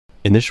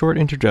In this short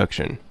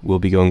introduction, we'll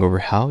be going over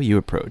how you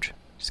approach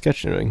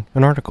sketchnoting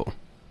an article.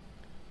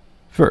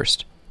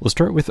 First, we'll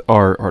start with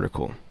our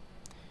article.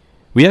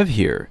 We have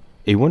here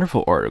a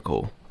wonderful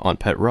article on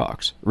pet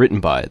rocks written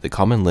by the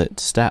Common Lit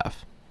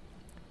staff.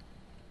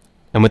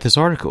 And with this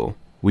article,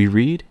 we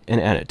read and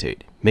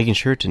annotate, making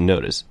sure to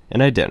notice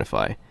and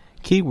identify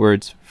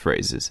keywords,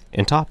 phrases,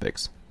 and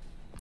topics.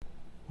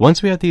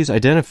 Once we have these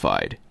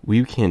identified,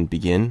 we can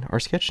begin our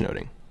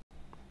sketchnoting.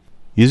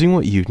 Using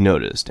what you've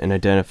noticed and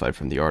identified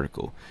from the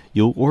article,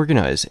 you'll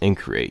organize and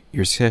create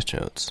your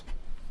sketchnotes.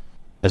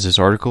 As this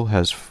article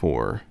has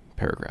 4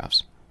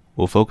 paragraphs,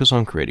 we'll focus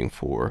on creating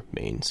 4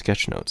 main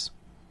sketchnotes.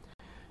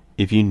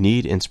 If you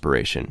need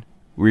inspiration,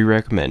 we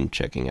recommend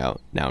checking out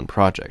Noun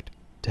Project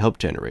to help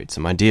generate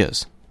some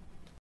ideas.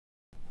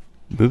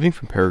 Moving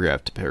from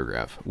paragraph to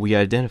paragraph, we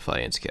identify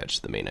and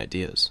sketch the main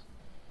ideas.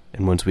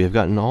 And once we have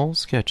gotten all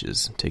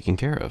sketches taken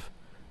care of,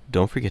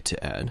 don't forget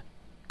to add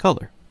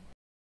color.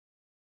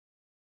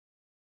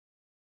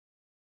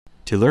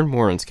 To learn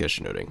more on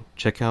sketchnoting,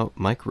 check out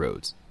Mike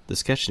Rohde's The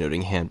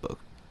Sketchnoting Handbook,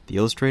 the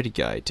illustrated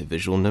guide to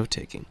visual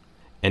note-taking,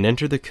 and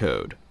enter the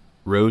code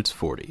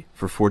ROHDES40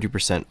 for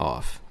 40%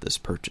 off this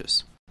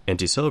purchase. And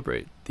to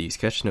celebrate the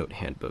Sketchnote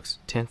Handbook's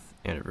 10th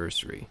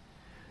anniversary,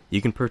 you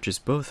can purchase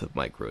both of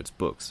Mike Rohde's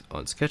books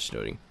on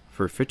sketchnoting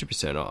for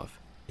 50% off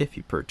if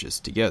you purchase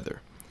together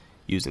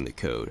using the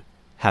code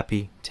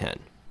HAPPY10.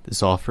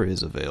 This offer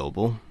is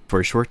available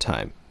for a short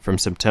time from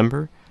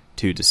September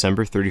to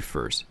December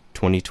 31st,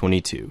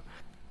 2022.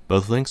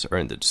 Both links are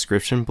in the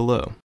description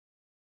below.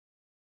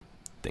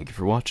 Thank you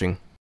for watching.